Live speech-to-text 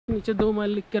नीचे 2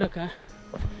 माइल लिख के रखा है,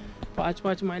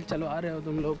 5-5 माइल चलवा रहे हो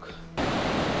तुम लोग।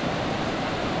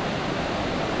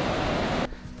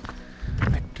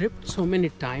 I tripped so many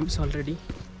times already.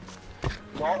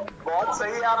 बहुत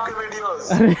सही है आपके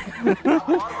वीडियोस। अरे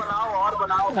और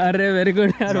बनाओ। अरे वेरी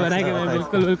गुड यार, बनाएंगे मैं,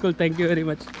 बिल्कुल बिल्कुल, थैंक यू वेरी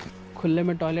मच। खुले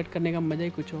में टॉयलेट करने का मजा ही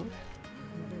कुछ और।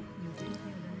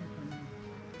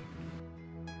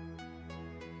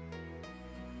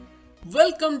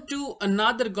 Welcome to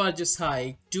another gorgeous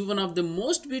hike to one of the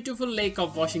most beautiful lake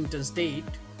of Washington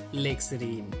state, Lake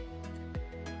Serene.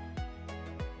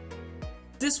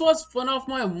 This was one of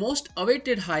my most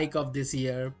awaited hike of this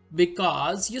year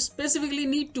because you specifically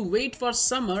need to wait for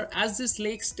summer as this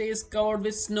lake stays covered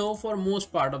with snow for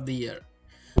most part of the year.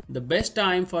 The best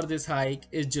time for this hike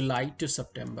is July to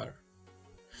September.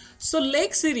 So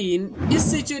Lake Serene is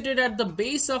situated at the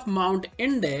base of Mount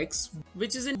Index,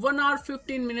 which is in 1 hour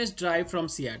 15 minutes drive from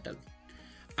Seattle.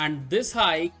 And this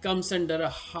hike comes under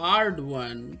a hard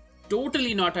one,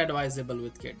 totally not advisable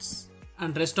with kids.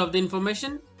 And rest of the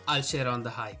information I'll share on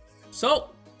the hike. So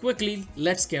quickly,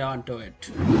 let's get on to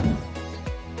it.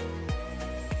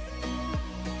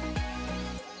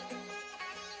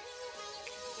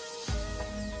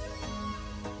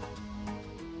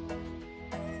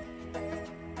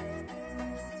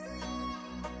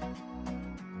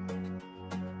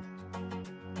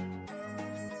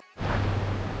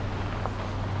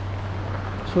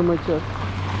 So much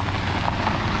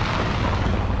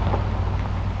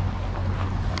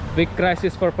big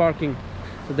crisis for parking.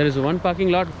 So there is one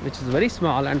parking lot which is very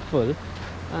small and full,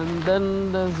 and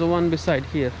then there's the one beside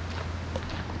here.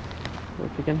 So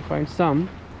if you can find some,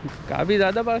 काफी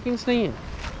ज़्यादा parkings नहीं है,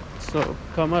 so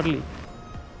come early.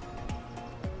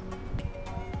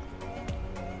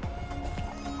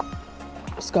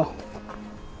 Let's go.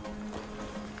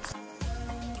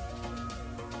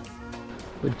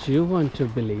 Would you want to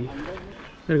believe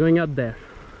we're going up there?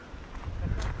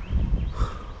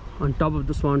 On top of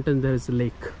this mountain there is a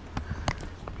lake,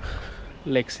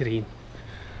 Lake Serene.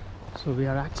 So we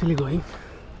are actually going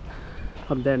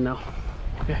up there now.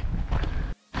 Okay.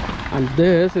 And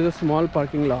this is a small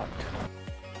parking lot.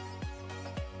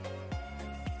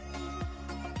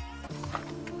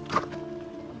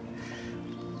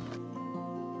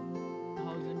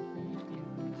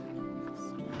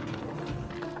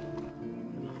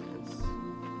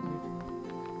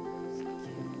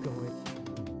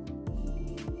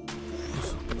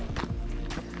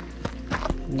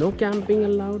 No camping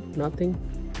allowed, nothing.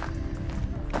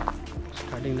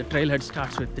 Starting the trailhead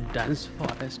starts with the dense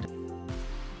forest.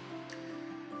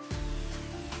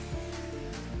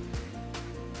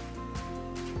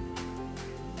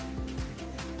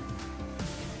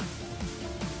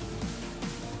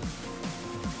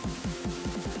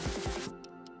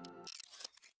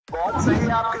 बहुत सही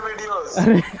है आपके videos.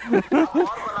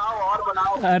 और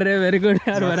बनाओ। अरे very good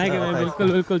यार, बनाएंगे मैं,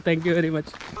 बिल्कुल बिल्कुल, थैंक यू वेरी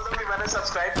मच। मैंने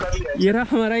सब्सक्राइब कर लिया। ये रहा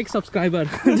हमारा एक सब्सक्राइबर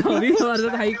जो अभी हमारे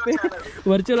साथ हाइक पे,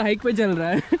 वर्चुअल हाइक पे चल रहा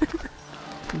है।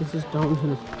 This is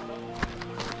downhill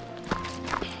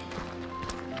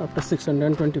after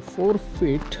 624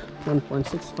 feet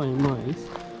 1.65 miles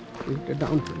we get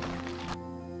downhill.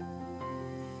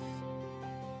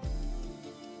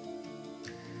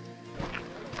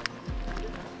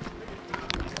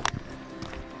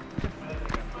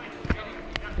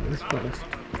 This forest.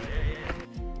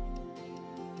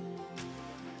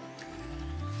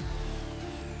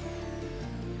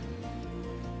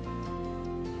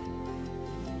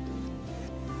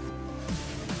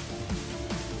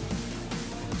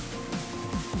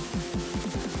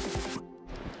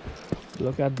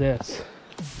 Look at this.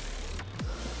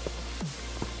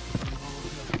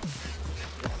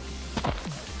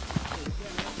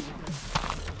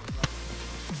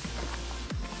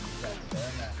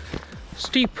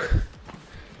 Steep.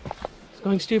 It's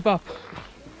going steep up.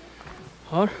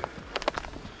 Or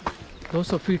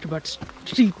 200 feet but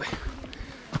steep.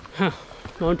 हाँ,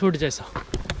 Mount Hood जैसा.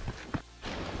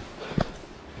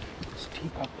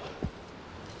 Steep up.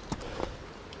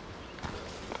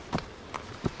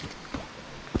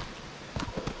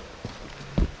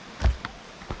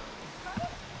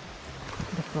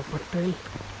 Proper trail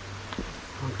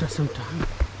after some time.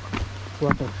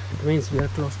 Water, it means we are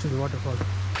close to the waterfall.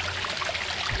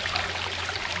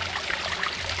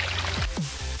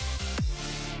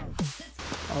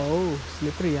 Oh,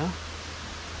 slippery, huh?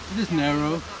 It is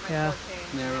narrow. Yeah.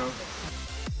 Narrow.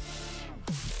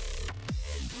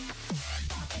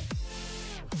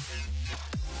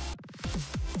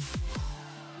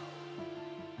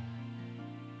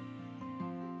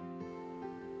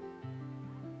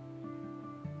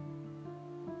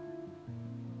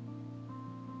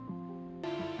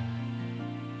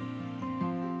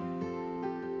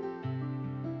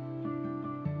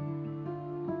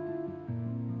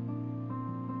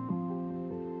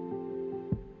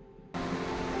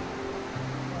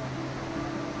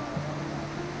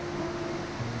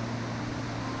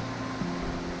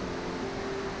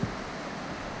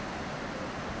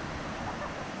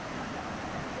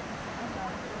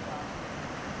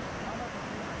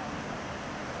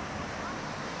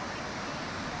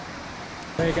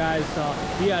 Hey guys,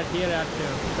 we are here at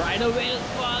Bridal Veil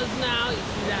Falls now. You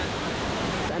see that?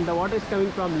 And the water is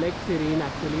coming from Lake Serene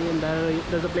actually, and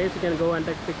there's a place you can go and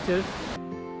take pictures.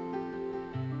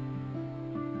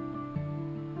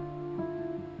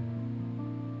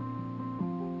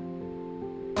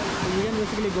 You can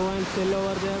basically go and chill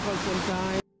over there for some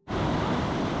time.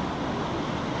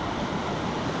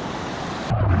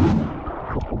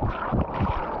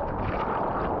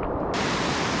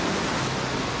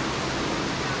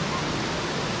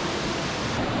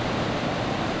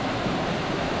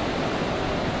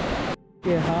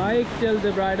 Okay, hike till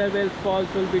the Bridal Veil Falls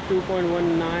will be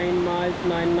 2.19 miles,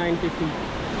 990 feet,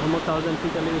 almost 1000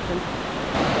 feet elevation.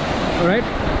 Alright,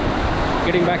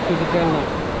 getting back to the trail now.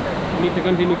 We need to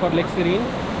continue for Lake Serene.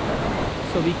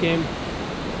 So we came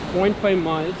 0.5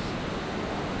 miles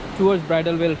towards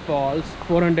Bridal Veil Falls,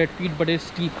 400 feet, but it's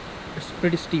steep. It's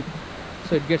pretty steep,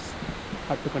 so it gets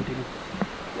hard to continue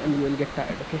and you will get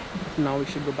tired. Okay, now we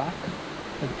should go back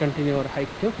and continue our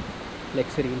hike to Lake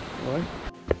Serene. Alright.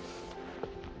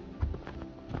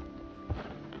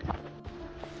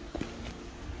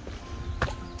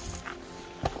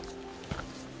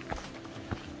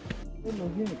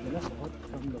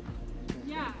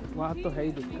 वहाँ तो है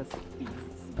ही दिक्कत.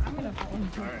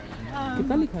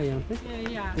 कितना लिखा है यहाँ पे?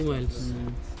 2 miles.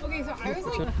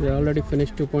 We already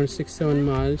finished 2.67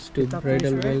 miles to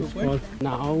Bridal Veil Falls.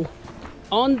 Now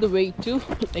on the way to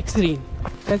Lake Serene.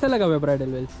 कैसा लगा हुआ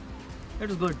Bridal Veils? It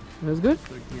was good. It was good?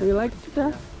 Yeah. You liked it?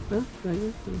 Huh?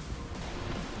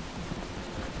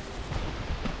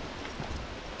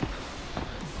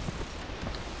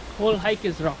 Whole hike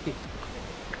is rocky.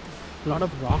 Lot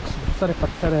of rocks, बहुत सारे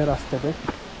पत्थर है रास्ते पे.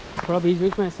 थोड़ा बीच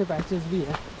बीच में ऐसे पैचेस भी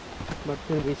है, बट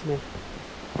फिर बीच में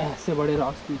ऐसे बड़े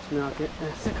रॉक्स बीच में आके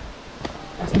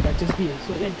ऐसे पैचेस भी है.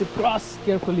 So you have to cross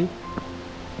carefully.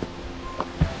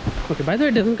 Okay, by the way,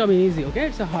 it doesn't come easy. Okay,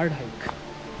 it's a hard hike.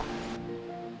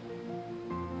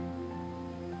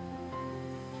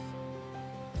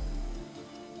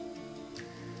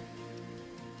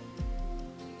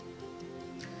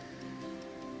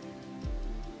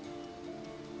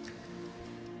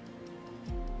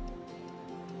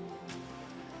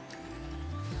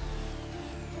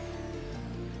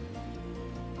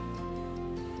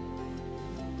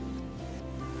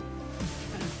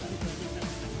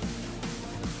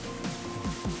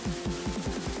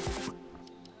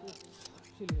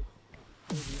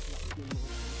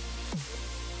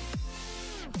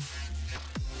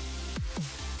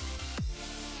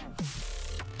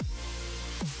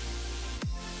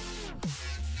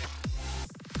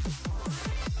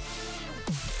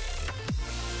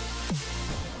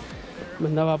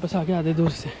 बंदा वापस आ गया आधे दूर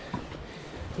से,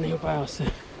 नहीं हो पाया उससे.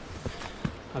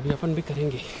 अभी अपन भी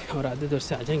करेंगे और आधे दूर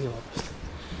से आ जाएंगे वापस.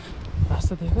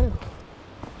 रास्ता देख रहे हो,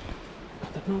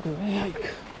 खतरनाक है हाइक,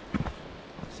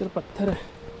 सिर्फ पत्थर है.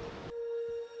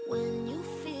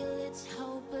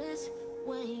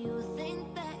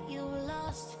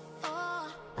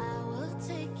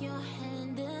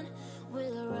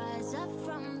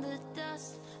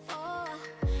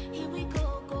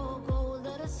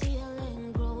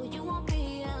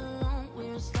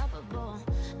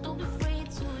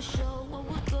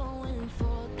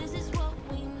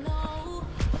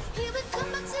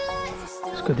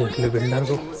 इसको देख ले बिल्डर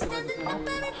को.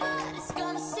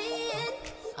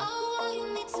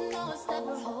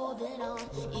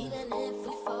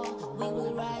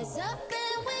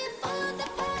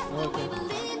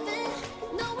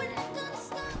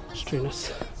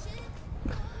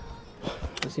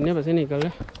 पसीने पसीने निकल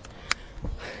रहे.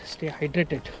 Stay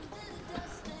hydrated.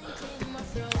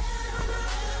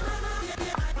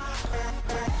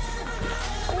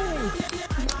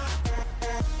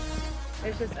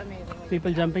 It's just amazing.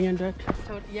 People jumping into it.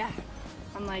 So yeah,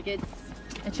 I'm like it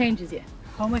changes you.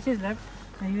 How much is left?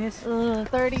 Anyways,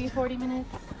 30, 40 minutes.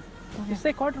 You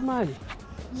say quarter mile.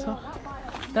 So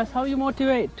that's how you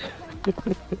motivate.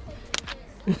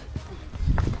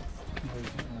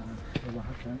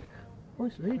 Oh,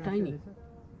 it's very tiny.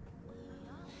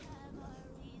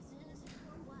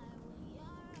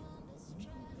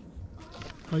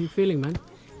 How are you feeling, man?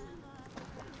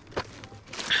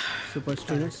 Super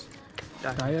strenuous.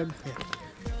 Tired?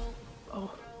 Oh.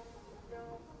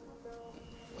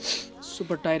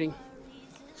 Super tiring.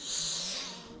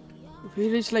 We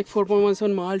reached like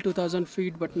 4.17 mile, 2000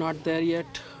 feet, but not there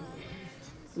yet.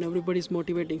 And everybody's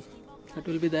motivating. That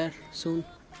will be there soon.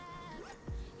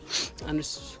 And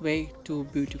it's way too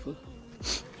beautiful.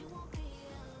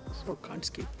 So can't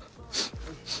skip.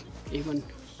 Even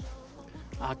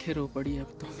आंखें रो पड़ी अब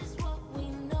तो.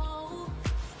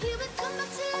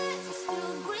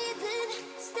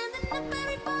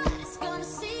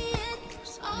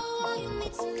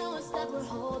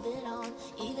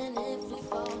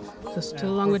 So still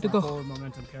a long way to go. Forward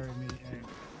momentum carried me.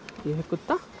 ये है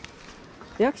कुत्ता,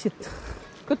 Yakshit,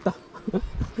 कुत्ता.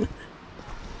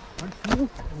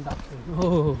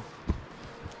 Oh,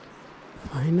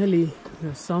 finally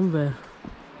we're somewhere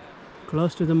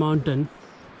close to the mountain,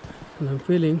 and I'm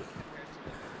feeling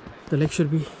the lake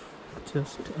should be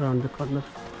just around the corner.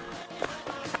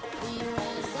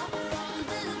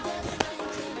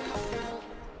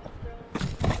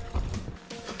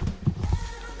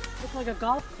 Looks like a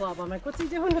golf club. I'm like, what's he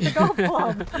doing with the golf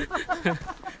club?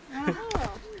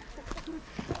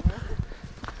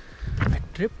 I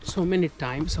tripped so many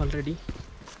times already.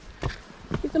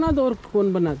 इतना दूर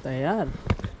कौन बनाता है यार?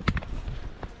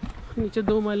 नीचे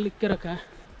 2 mile लिख के रखा है.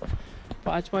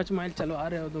 5 माइल चलवा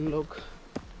रहे हो तुम लोग.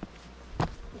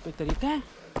 कोई तरीका है?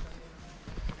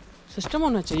 सिस्टम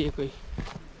होना चाहिए कोई.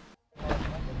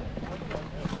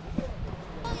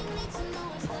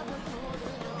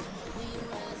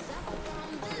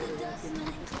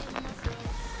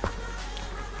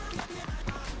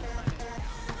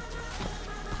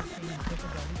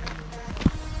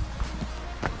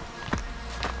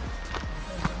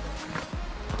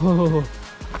 Oh,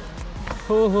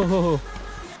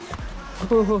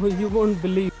 you won't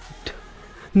believe it.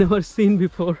 Never seen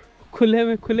before.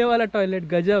 खुले वाला टॉयलेट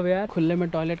गजब यार. खुले में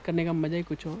टॉयलेट करने का मजा ही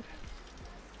कुछ और.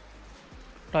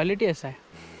 टॉयलेट ही ऐसा है.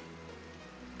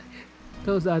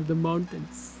 Those are the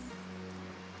mountains.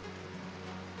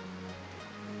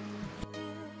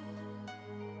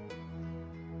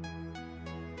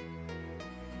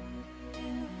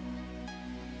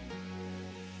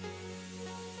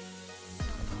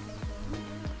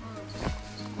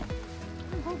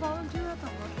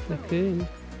 Okay.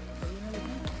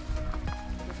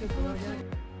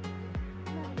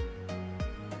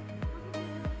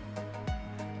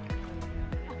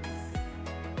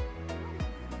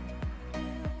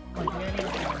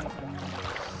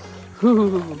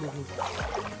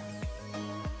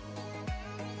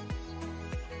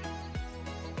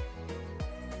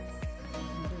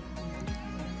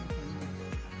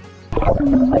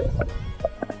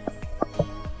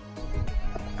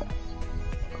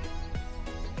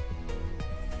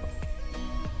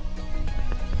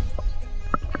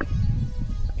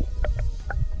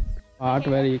 Part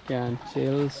where you can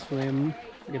chill, swim,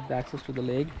 get the access to the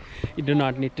lake. You do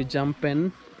not need to jump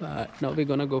in, but now we're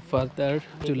gonna go further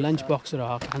to Lunchbox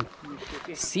Rock and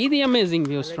see the amazing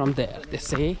views from there. They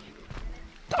say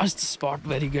that's the spot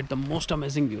where you get the most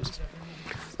amazing views.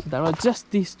 So that was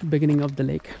just the beginning of the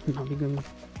lake. Now we're going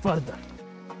further.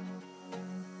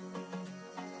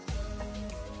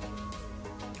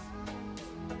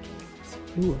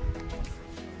 Ooh.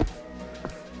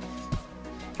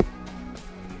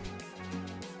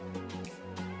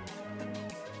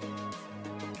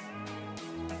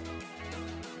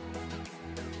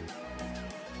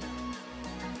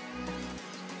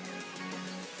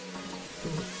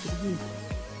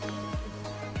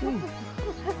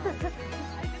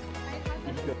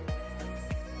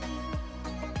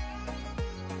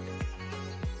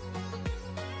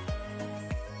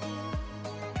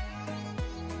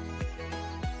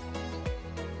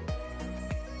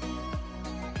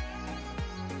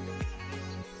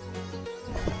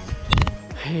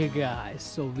 Hey guys,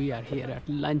 so we are here at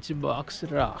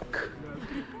Lunchbox Rock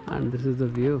and this is the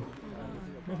view.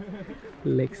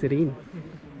 Lake Serene,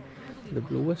 the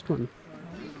bluest one,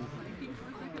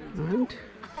 and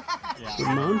the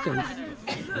mountains,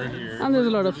 and there's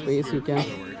a lot of space. You can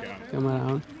come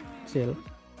around, chill.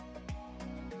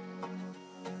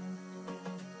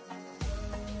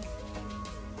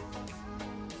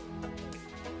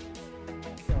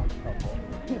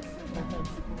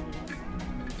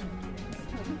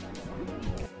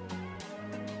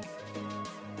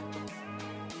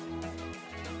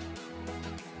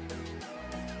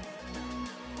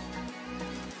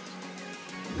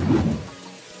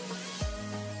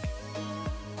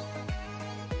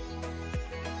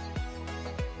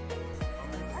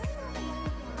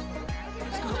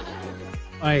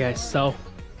 Alright guys, so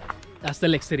that's the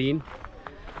Lake Serene.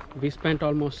 We spent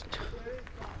almost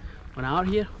 1 hour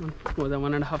here, more than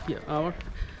 1.5 hour,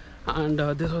 and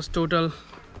this was total, you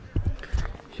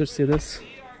should see this,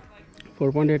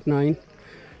 4.89,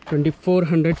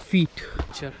 2400 feet.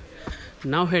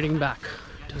 Now heading back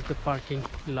to the parking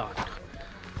lot.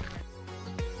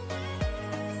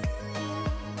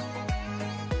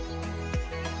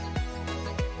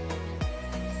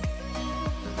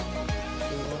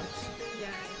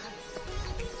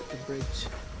 Bridge.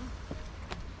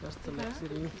 That's the Lake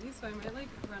Serene. So I might like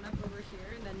run up over here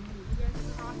and then you guys can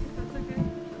cross if that's okay.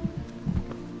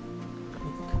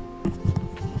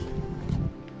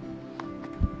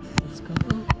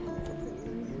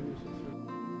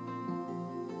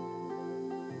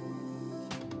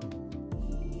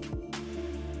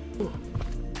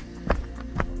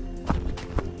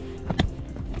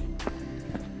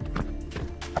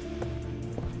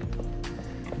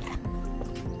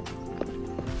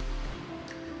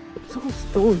 some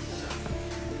stones.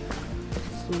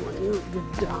 So when you get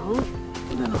down,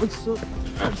 then also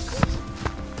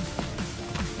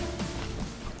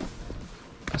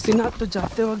पसीना तो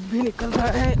जाते वक्त भी निकल रहा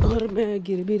है और मैं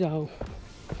गिर भी रहा हूँ.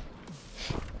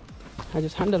 I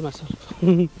just handle myself.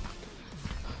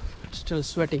 Still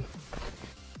sweating.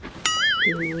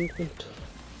 The ointment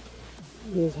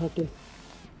is hurting.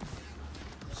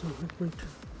 So ointment.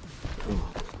 Oh,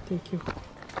 thank you.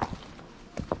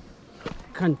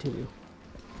 Continue.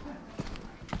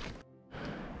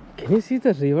 Can you see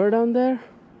the river down there?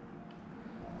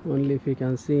 Only if you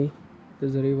can see.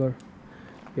 There's a river.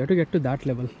 You have to get to that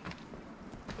level.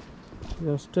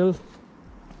 You're still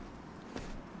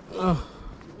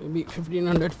maybe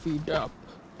 1500 feet up.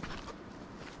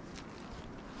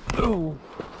 Oh.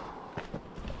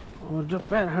 और जो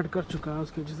पैर हट कर चुका है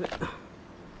उसकी वजह से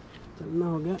चलना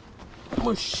हो गया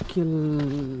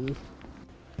मुश्किल.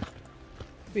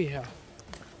 We have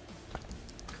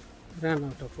ran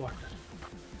out of water.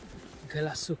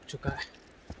 गला सूख चुका है.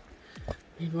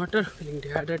 Need water, feeling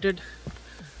dehydrated.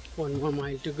 1 more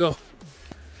mile to go.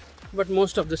 But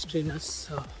most of the strenuous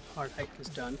hard hike is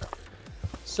done.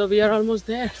 So we are almost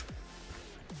there.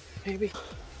 Maybe.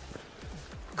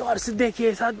 गौर से देखिए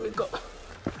इस आदमी को.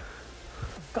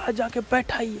 कहाँ जाके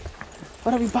बैठा ही है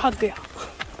और अभी भाग गया.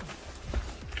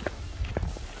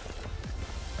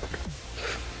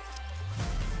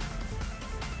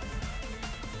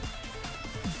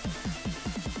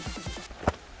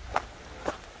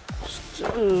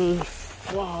 Still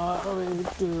far away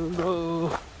to go.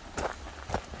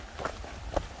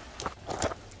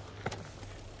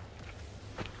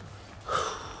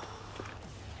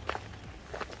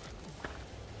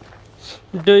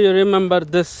 Do you remember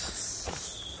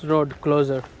this road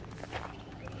closer?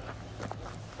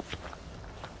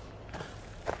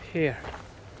 Here.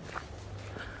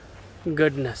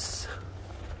 Goodness.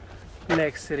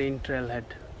 Lake Serene Trailhead.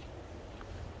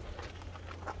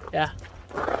 Yeah.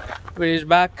 We reached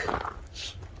back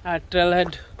at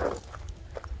Trailhead.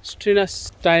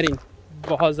 Strenuous, tiring.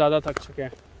 बहुत ज़्यादा थक चुके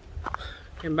हैं.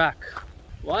 Came back.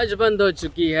 वॉच बंद हो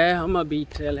चुकी है. हम अभी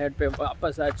Trailhead पे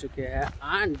वापस आ चुके हैं.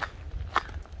 And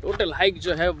टोटल हाइक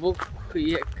जो है वो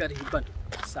ये करीबन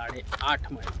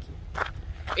 8.5 माइल की.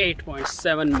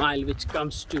 8.7 mile which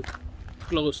comes to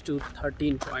close to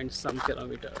 13 point some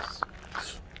kilometers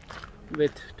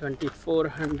with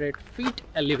 2400 feet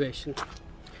elevation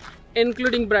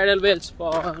including Bridal Veil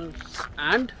Falls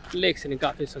and Lake Serene.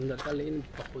 काफ़ी सुंदर था लेकिन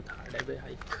बहुत हार्ड है भाई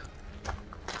हाइक.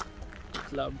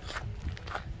 मतलब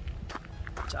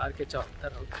 4 के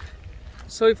 74 हो गए.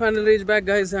 So we finally reached back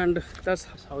guys and that's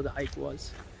how the hike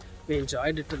was. We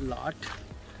enjoyed it a lot.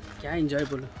 क्या enjoy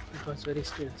बोलो? It was very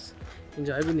strenuous.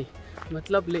 Enjoy भी नहीं.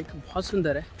 मतलब लेक बहुत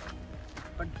सुंदर है.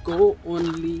 But go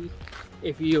only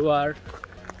if you are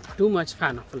too much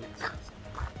fan of a lake.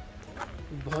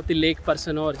 बहुत ही lake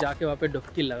person हो और जाके वहाँ पे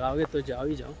डुबकी लगाओगे तो जाओ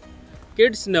ही जाओ.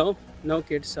 Kids no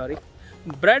kids sorry.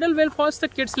 Bridal Veil Falls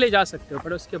तक kids ले जा सकते हो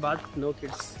पर उसके बाद no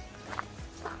kids.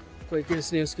 कोई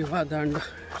kids नहीं उसके बाद and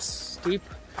steep,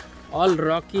 all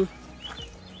rocky.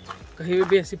 कहीं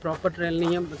भी ऐसी प्रॉपर ट्रेल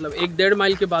नहीं है. मतलब 1-1.5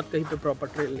 माइल के बाद कहीं पे प्रॉपर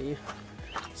ट्रेल नहीं है.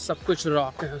 सब कुछ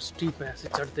रॉक है, स्टीप है, ऐसे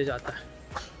चढ़ते जाता है.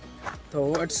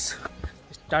 तो it's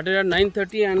started at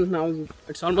 9:30 and now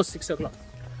it's almost 6 o'clock.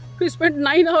 We spent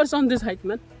 9 hours on this hike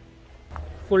man.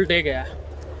 Full day गया है.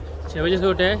 6 बजे से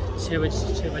उठे हैं. 6 बज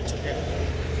चुके हैं.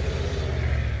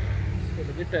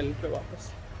 6 बजे ट्रेल पे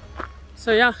वापस.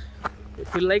 सो या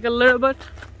if you like a little bit,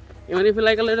 even if you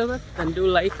like a little bit, then do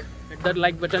like, hit that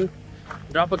like button.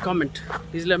 Drop a comment,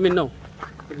 please let me know.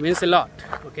 It means a lot.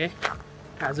 Okay,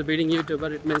 as a beginning YouTuber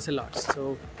it means a lot, so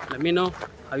let me know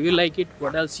how you like it,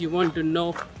 what else you want to know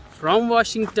from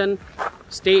Washington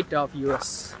state of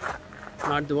US,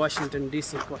 not the Washington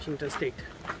DC, Washington state.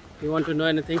 If you want to know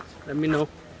anything, let me know.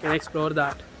 You can explore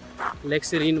that. Lake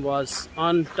Serene was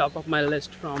on top of my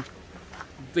list from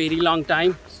very long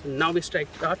time, so now we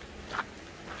strike that.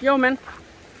 Yo man,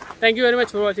 thank you very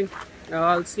much for watching.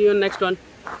 I'll see you in next one.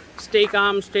 Stay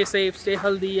calm, stay safe, stay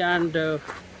healthy, and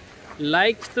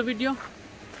like the video,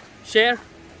 share.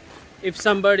 If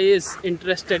somebody is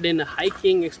interested in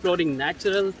hiking, exploring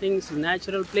natural things,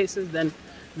 natural places, then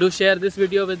do share this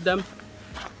video with them.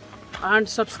 And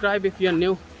subscribe if you're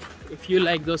new. If you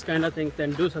like those kind of things,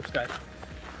 then do subscribe.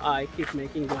 I keep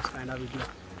making those kind of videos.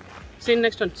 See you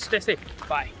next one. Stay safe.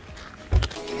 Bye.